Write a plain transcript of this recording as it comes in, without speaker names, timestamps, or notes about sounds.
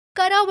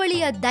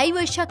ಕರಾವಳಿಯ ದೈವ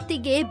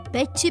ಶಕ್ತಿಗೆ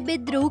ಬೆಚ್ಚಿ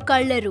ಬಿದ್ರು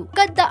ಕಳ್ಳರು.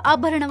 ಕದ್ದ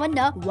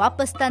ಆಭರಣವನ್ನ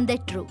ವಾಪಸ್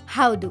ತಂದಿಟ್ರು.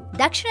 ಹೌದು,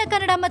 ದಕ್ಷಿಣ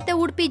ಕನ್ನಡ ಮತ್ತೆ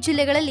ಉಡುಪಿ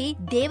ಜಿಲ್ಲೆಗಳಲ್ಲಿ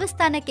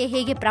ದೇವಸ್ಥಾನಕ್ಕೆ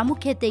ಹೇಗೆ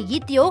ಪ್ರಾಮುಖ್ಯತೆ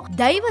ಇದೆಯೋ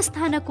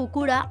ದೈವಸ್ಥಾನಕ್ಕೂ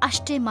ಕೂಡ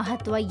ಅಷ್ಟೇ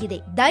ಮಹತ್ವ ಇದೆ.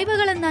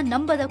 ದೈವಗಳನ್ನ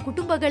ನಂಬದ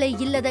ಕುಟುಂಬಗಳೇ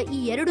ಇಲ್ಲದ ಈ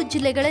ಎರಡು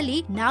ಜಿಲ್ಲೆಗಳಲ್ಲಿ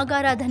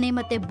ನಾಗಾರಾಧನೆ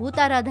ಮತ್ತೆ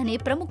ಭೂತಾರಾಧನೆ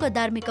ಪ್ರಮುಖ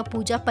ಧಾರ್ಮಿಕ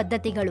ಪೂಜಾ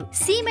ಪದ್ಧತಿಗಳು.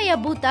 ಸೀಮೆಯ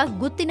ಭೂತ,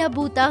 ಗುತ್ತಿನ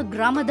ಭೂತ,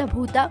 ಗ್ರಾಮದ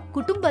ಭೂತ,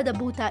 ಕುಟುಂಬದ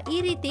ಭೂತ ಈ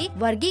ರೀತಿ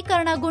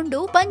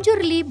ವರ್ಗೀಕರಣಗೊಂಡು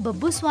ಪಂಜುರ್ಲಿ,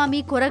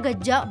 ಬಬ್ಬುಸ್ವಾಮಿ,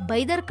 ಕೊರಗಜ್ಜ,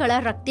 ಬೈದರ್ಕಳ,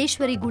 ರಕ್ತೇಶ್ವರಿ,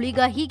 ಗುಳಿಗ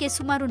ಹೀಗೆ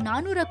ಸುಮಾರು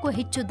 400ಕ್ಕೂ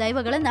ಹೆಚ್ಚು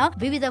ದೈವಗಳನ್ನ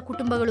ವಿವಿಧ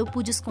ಕುಟುಂಬಗಳು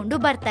ಪೂಜಿಸಿಕೊಂಡು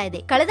ಬರ್ತಾ ಇದೆ.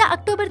 ಕಳೆದ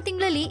ಅಕ್ಟೋಬರ್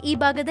ತಿಂಗಳಲ್ಲಿ ಈ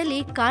ಭಾಗದಲ್ಲಿ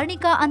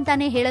ಕಾರ್ಣಿಕ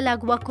ಅಂತಾನೆ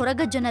ಹೇಳಲಾಗುವ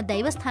ಕೊರಗಜ್ಜನ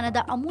ದೇವಸ್ಥಾನದ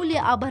ಅಮೂಲ್ಯ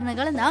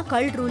ಆಭರಣಗಳನ್ನ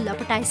ಕಳ್ಳರು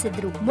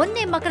ಲಪಟಾಯಿಸಿದ್ರು.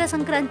 ಮೊನ್ನೆ ಮಕರ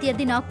ಸಂಕ್ರಾಂತಿಯ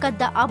ದಿನ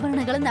ಕದ್ದ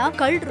ಆಭರಣಗಳನ್ನ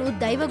ಕಳ್ಳರು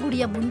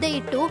ದೈವಗುಡಿಯ ಮುಂದೆ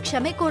ಇಟ್ಟು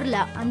ಕ್ಷಮೆ ಕೋರ್ಲ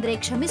ಅಂದ್ರೆ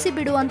ಕ್ಷಮಿಸಿ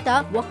ಬಿಡು ಅಂತ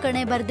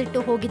ಒಕ್ಕಣೆ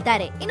ಬರೆದಿಟ್ಟು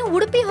ಹೋಗಿದ್ದಾರೆ. ಇನ್ನು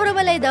ಉಡುಪಿ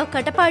ಹೊರವಲಯದ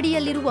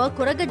ಕಟಪಾಡಿಯಲ್ಲಿರುವ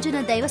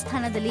ಕೊರಗಜ್ಜನ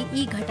ದೇವಸ್ಥಾನದಲ್ಲಿ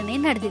ಈ ಘಟನೆ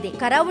ನಡೆದಿದೆ.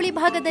 ಕರಾವಳಿ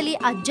ಭಾಗದಲ್ಲಿ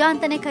ಅಜ್ಜ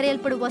ಅಂತಾನೆ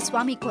ಕರೆಯಲ್ಪಡುವ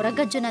ಸ್ವಾಮಿ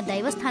ಕೊರಗಜ್ಜನ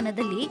ದೇವಸ್ಥಾನದಲ್ಲಿ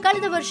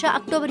ಕಳೆದ ವರ್ಷ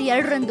ಅಕ್ಟೋಬರ್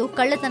 2ರಂದು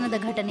ಕಳ್ಳತನದ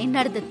ಘಟನೆ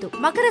ನಡೆದಿತ್ತು.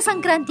 ಮಕರ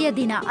ಸಂಕ್ರಾಂತಿಯ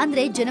ದಿನ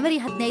ಅಂದ್ರೆ ಜನವರಿ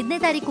 15ನೇ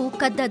ತಾರೀಕು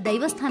ಕದ್ದ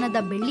ದೇವಸ್ಥಾನದ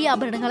ಬೆಳ್ಳಿ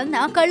ಆಭರಣಗಳನ್ನ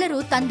ಕಳ್ಳರು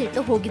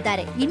ತಂದಿಟ್ಟು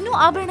ಹೋಗಿದ್ದಾರೆ. ಇನ್ನು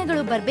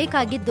ಆಭರಣಗಳು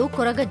ಬರಬೇಕಾಗಿದ್ದು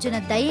ಕೊರಗಜ್ಜನ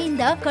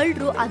ದಯೆಯಿಂದ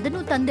ಕಳ್ಳರು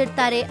ಅದನ್ನು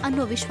ತಂದಿಡ್ತಾರೆ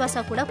ಅನ್ನೋ ವಿಶ್ವಾಸ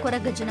ಕೂಡ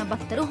ಕೊರಗಜ್ಜನ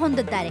ಭಕ್ತರು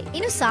ಹೊಂದಿದ್ದಾರೆ.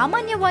 ಇನ್ನು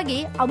ಸಾಮಾನ್ಯವಾಗಿ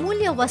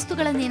ಅಮೂಲ್ಯ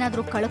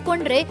ವಸ್ತುಗಳನ್ನೇನಾದ್ರೂ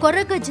ಕಳ್ಕೊಂಡ್ರೆ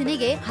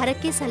ಕೊರಗಜ್ಜನಿಗೆ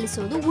ಹರಕೆ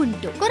ಸಲ್ಲಿಸೋದು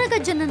ಉಂಟು.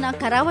 ಕೊರಗಜ್ಜನನ್ನ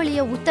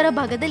ಕರಾವಳಿಯ ಉತ್ತರ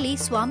ಭಾಗದಲ್ಲಿ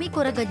ಸ್ವಾಮಿ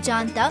ಕೊರಗಜ್ಜ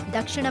ಅಂತ,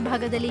 ದಕ್ಷಿಣ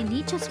ಭಾಗದಲ್ಲಿ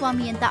ನೀಚ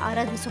ಸ್ವಾಮಿ ಅಂತ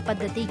ಆರಾಧಿಸುವ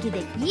ಪದ್ಧತಿ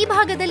ಇದೆ. ಈ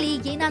ಭಾಗದಲ್ಲಿ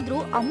ಏನಾದ್ರೂ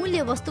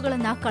ಅಮೂಲ್ಯ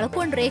ವಸ್ತುಗಳನ್ನ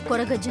ಕಳ್ಕೊಂಡ್ರೆ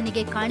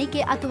ಕೊರಗಜ್ಜನಿಗೆ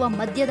ಕಾಣಿಕೆ ಅಥವಾ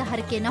ಮದ್ಯದ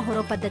ಹರಕೆಯನ್ನ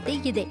ಹೊರೋ ಪದ್ಧತಿ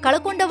ಇದೆ.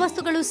 ಕಳ್ಕೊಂಡ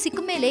ವಸ್ತುಗಳು ಸಿಕ್ಕ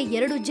ಮೇಲೆ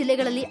ಎರಡು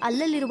ಜಿಲ್ಲೆಗಳಲ್ಲಿ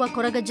ಅಲ್ಲಲ್ಲಿರುವ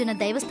ಕೊರಗಜ್ಜನ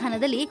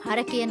ದೇವಸ್ಥಾನದಲ್ಲಿ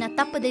ಹರಕೆಯನ್ನ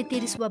ತಪ್ಪದೆ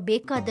ತೀರಿಸುವ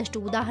ಬೇಕಾದಷ್ಟು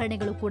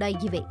ಉದಾಹರಣೆಗಳು ಕೂಡ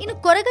ಇವೆ. ಇನ್ನು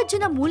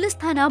ಕೊರಗಜ್ಜನ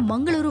ಮೂಲಸ್ಥಾನ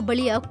ಮಂಗಳೂರು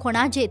ಬಳಿಯ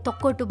ಕೊಣಾಜೆ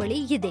ತೊಕ್ಕೋಟು ಬಳಿ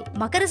ಇದೆ.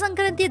 ಮಕರ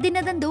ಸಂಕ್ರಾಂತಿಯ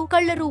ದಿನದಂದು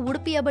ಕಳ್ಳರು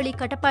ಉಡುಪಿಯ ಬಳಿ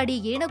ಕಟಪಾಡಿ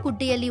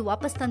ಏಣಗುಡ್ಡೆಯಲ್ಲಿ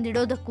ವಾಪಸ್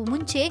ತಂದಿಡೋದಕ್ಕೂ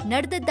ಮುಂಚೆ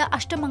ನಡೆದಿದ್ದ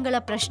ಅಷ್ಟಮಂಗಲ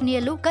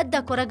ಪ್ರಶ್ನೆಯಲ್ಲೂ ಕದ್ದ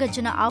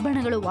ಕೊರಗಜ್ಜನ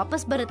ಆಭರಣಗಳು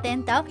ವಾಪಸ್ ಬರುತ್ತೆ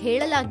ಅಂತ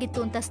ಹೇಳಲಾಗಿತ್ತು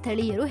ಅಂತ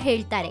ಸ್ಥಳೀಯರು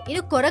ಹೇಳ್ತಾರೆ.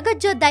 ಇನ್ನು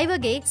ಕೊರಗಜ್ಜ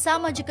ದೈವಗೆ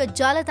ಸಾಮಾಜಿಕ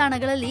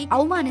ಜಾಲತಾಣಗಳಲ್ಲಿ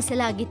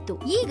ಅವಮಾನಿಸಲಾಗಿತ್ತು.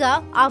 ಈಗ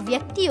ಆ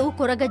ವ್ಯಕ್ತಿಯು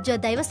ಕೊರಗಜ್ಜ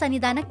ದೈವ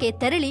ಸನ್ನಿಧಾನಕ್ಕೆ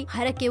ತೆರಳಿ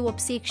ಹರಕೆ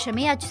ಒಪ್ಪಿಸಿ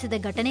ಕ್ಷಮೆಯಾಚಿಸಿದ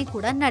ಘಟನೆ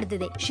ಕೂಡ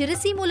ನಡೆದಿದೆ.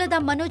 ಶಿರಸಿ ಮೂಲದ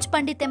ಮನೋಜ್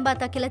ಪಂಡಿತ್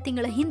ಎಂಬಾತ ಕೆಲ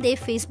ತಿಂಗಳ ಹಿಂದೆ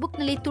ಫೇಸ್ಬುಕ್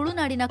ನಲ್ಲಿ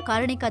ತುಳುನಾಡಿನ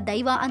ಕಾರಣಿಕ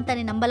ದೈವ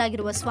ಅಂತಾನೆ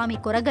ನಂಬಲಾಗಿರುವ ಸ್ವಾಮಿ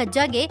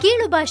ಕೊರಗಜ್ಜಗೆ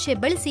ಕೀಳು ಭಾಷೆ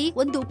ಬಳಸಿ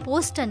ಒಂದು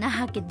ಪೋಸ್ಟ್ ಅನ್ನ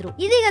ಹಾಕಿದ್ರು.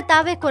 ಇದೀಗ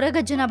ತಾವೇ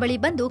ಕೊರಗಜ್ಜನ ಬಳಿ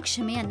ಬಂದು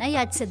ಕ್ಷಮೆಯನ್ನ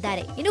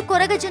ಯಾಚಿಸಿದ್ದಾರೆ. ಇನ್ನು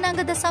ಕೊರಗ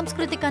ಜನಾಂಗದ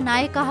ಸಾಂಸ್ಕೃತಿಕ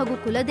ನಾಯಕ ಹಾಗೂ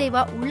ಕುಲದೇವ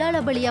ಉಳ್ಳಾಳ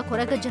ಬಳಿಯ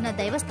ಕೊರಗಜ್ಜನ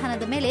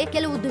ದೇವಸ್ಥಾನದ ಮೇಲೆ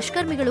ಕೆಲವು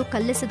ದುಷ್ಕರ್ಮಿಗಳು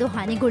ಕಲ್ಲೆಸೆದು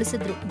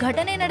ಹಾನಿಗೊಳಿಸಿದ್ರು.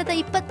 ಘಟನೆ ನಡೆದ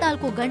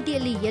 24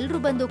 ಗಂಟೆಯಲ್ಲಿ ಎಲ್ಲರೂ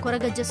ಬಂದು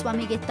ಕೊರಗಜ್ಜ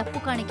ಸ್ವಾಮಿಗೆ ತಪ್ಪು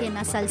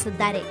ಕಾಣಿಕೆಯನ್ನ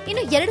ಸಲ್ಲಿಸಿದ್ದಾರೆ.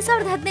 ಇನ್ನು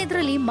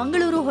 2015ರಲ್ಲಿ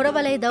ಮಂಗಳೂರು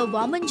ಹೊರವಲಯದ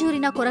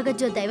ವಾಮಂಜೂರಿನ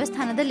ಕೊರಗಜ್ಜ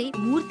ದೇವಸ್ಥಾನದಲ್ಲಿ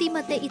ಮೂರ್ತಿ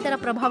ಮತ್ತೆ ಇತರ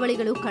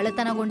ಪ್ರಭಾವಳಿಗಳು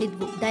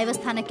ಕಳ್ಳತನಗೊಂಡಿದ್ವು.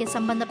 ದೇವಸ್ಥಾನಕ್ಕೆ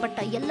ಸಂಬಂಧಪಟ್ಟ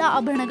ಎಲ್ಲಾ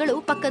ಆಭರಣಗಳು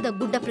ಪಕ್ಕದ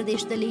ಗುಡ್ಡ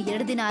ಪ್ರದೇಶದಲ್ಲಿ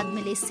 2 ದಿನ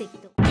ಆದ್ಮೇಲೆ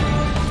ಸಿಕ್ತು.